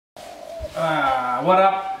What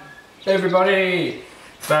up, everybody?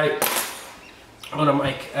 Today I'm gonna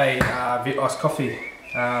make a Viet iced coffee.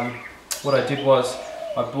 What I did was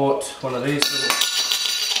I bought one of these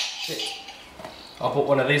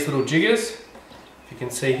little jiggers. If you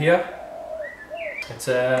can see here, it's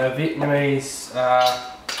a Vietnamese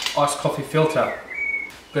iced coffee filter.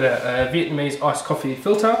 Got a Vietnamese iced coffee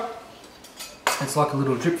filter. It's like a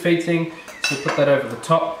little drip feed thing. So you put that over the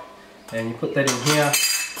top, and you put that in here.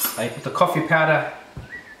 You put the coffee powder.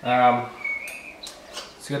 So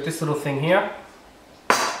you got this little thing here.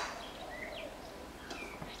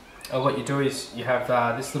 What you do is you have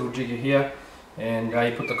this little jigger here, and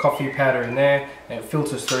you put the coffee powder in there, and it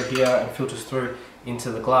filters through here and filters through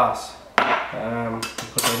into the glass. You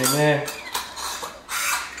put that in there.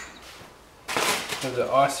 We have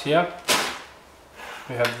the ice here.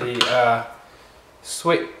 We have the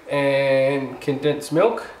sweet and condensed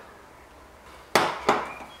milk.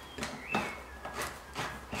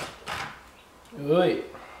 Oi.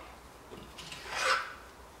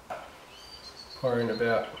 Pour in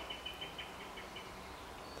about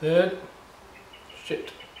third.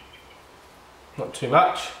 Shit. Not too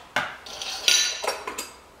much.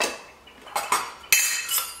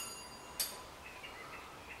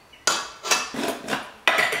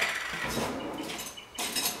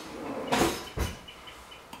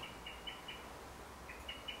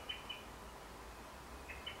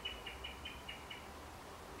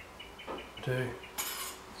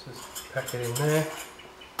 Just pack it in there.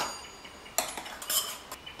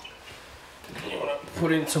 You want to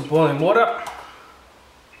put in some boiling water.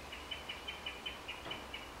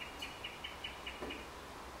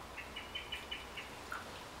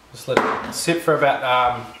 Just let it sit for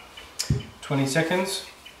about 20 seconds,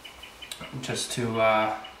 just to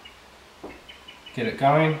get it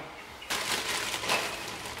going.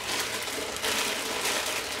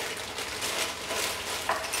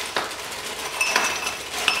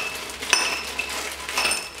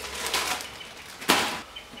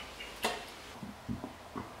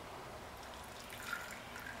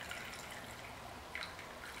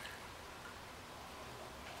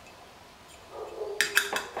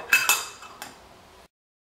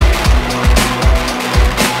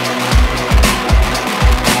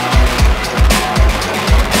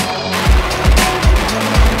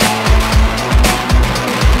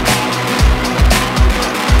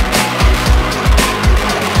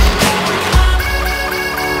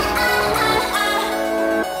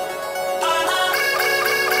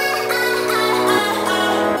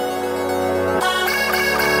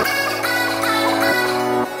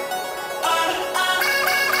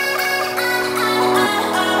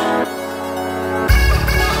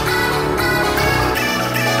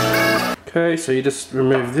 Okay, so you just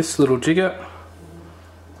remove this little jigger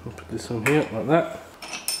and put this on here like that.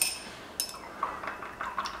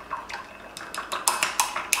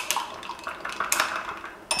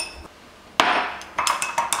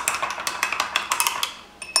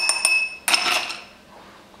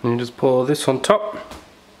 And you just pour this on top.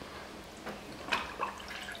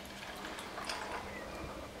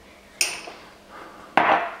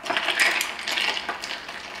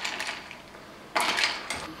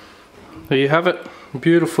 There you have it,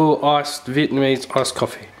 beautiful iced Vietnamese iced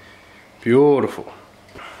coffee. Beautiful.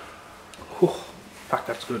 Whew, fuck,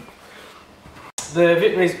 that's good. The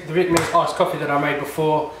Vietnamese iced coffee that I made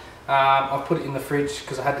before, I put it in the fridge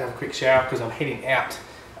because I had to have a quick shower because I'm heading out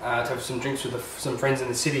to have some drinks with some friends in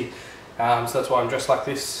the city. So that's why I'm dressed like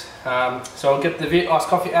this. So I'll get the Viet iced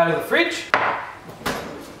coffee out of the fridge.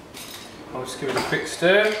 I'll just give it a quick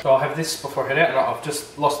stir. So I'll have this before I head out, and I've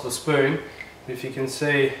just lost the spoon. If you can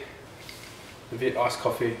see, the Viet iced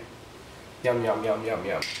coffee. Yum, yum, yum, yum,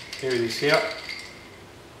 yum. Here it is here.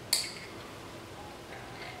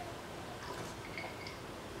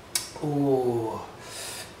 Ooh,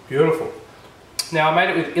 beautiful. Now I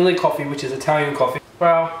made it with illy coffee, which is Italian coffee.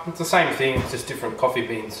 Well, it's the same thing, it's just different coffee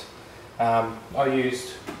beans. I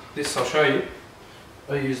used this, I'll show you.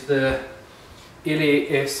 I used the illy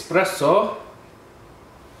espresso.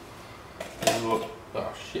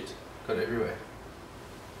 Oh shit, got it everywhere.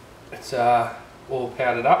 It's all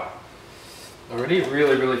powdered up already,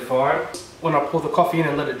 really fine. When I pour the coffee in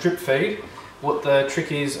and let it drip feed, what the trick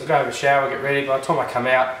is, I go have a shower, get ready. By the time I come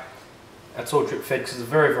out, it's all drip fed because it's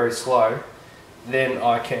very slow. Then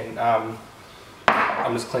I can,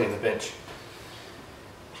 I'm just cleaning the bench.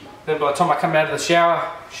 Then by the time I come out of the shower,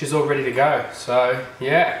 she's all ready to go. So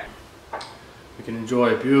yeah, we can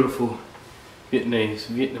enjoy a beautiful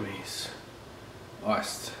Vietnamese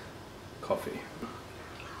iced coffee.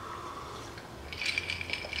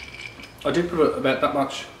 I did put about that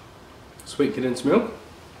much sweet condensed milk.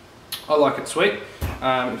 I like it sweet.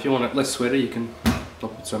 If you want it less sweeter, you can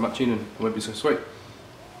not put so much in and it won't be so sweet.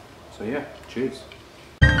 So yeah, cheers.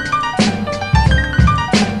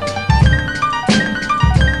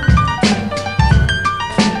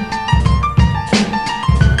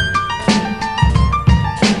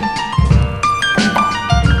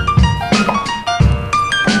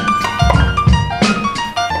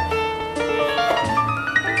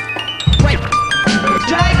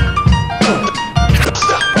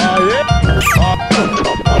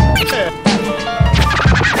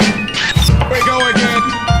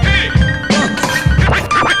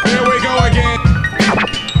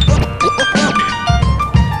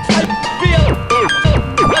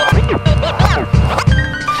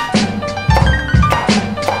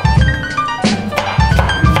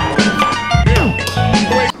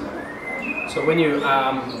 So when you're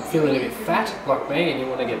feeling a bit fat like me and you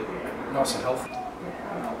want to get nice and healthy,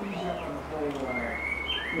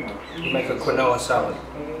 you make a quinoa salad.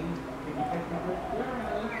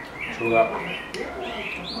 Chop up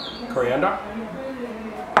coriander,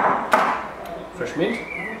 fresh mint,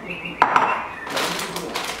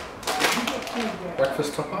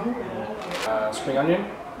 breakfast topper, spring onion,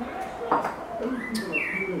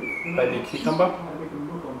 baby cucumber,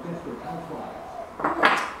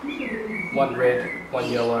 one red, one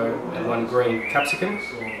yellow and one green capsicum,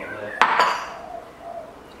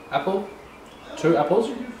 apple, 2 apples,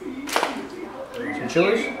 some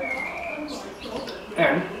chilies,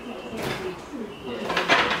 and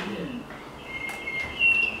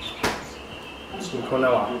some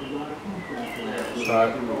quinoa. So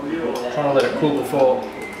trying to let it cool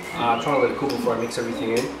before I mix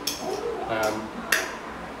everything in.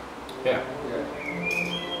 Yeah.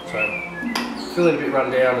 So feeling a bit run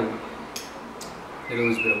down and need to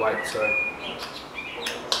lose a bit of weight, so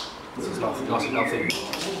this is nice and healthy.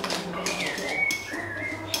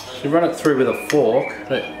 So you run it through with a fork,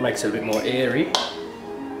 that makes it a bit more airy.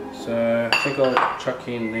 So I think I'll chuck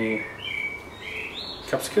in the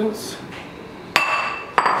capsicums.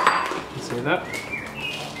 You see that?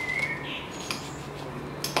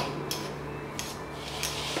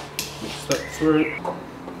 Mix that through.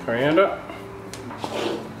 Coriander.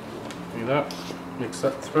 See that? Mix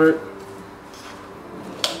that through.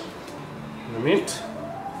 The mint.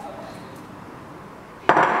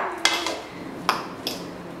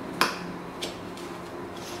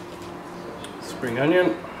 Spring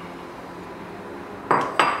onion.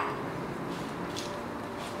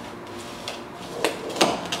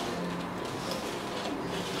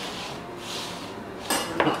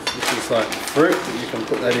 This is like fruit, you can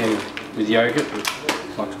put that in with yogurt, I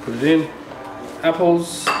like to put it in.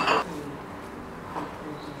 Apples,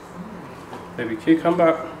 baby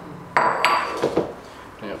cucumber.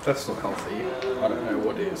 Yeah, if that's not healthy, I don't know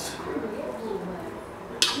what is.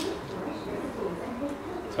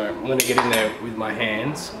 So I'm going to get in there with my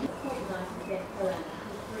hands.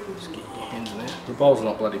 Just get your hands in there. The bowl's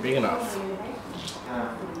not bloody big enough.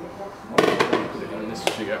 Put it in this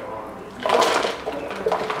sugar.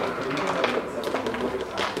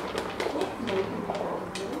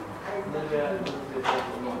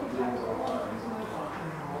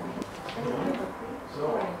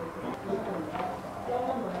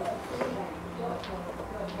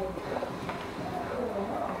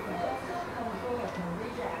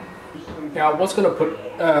 Now I was going to put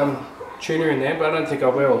tuna in there, but I don't think I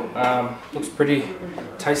will. Looks pretty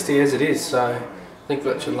tasty as it is, so I think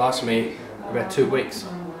that should last me about 2 weeks.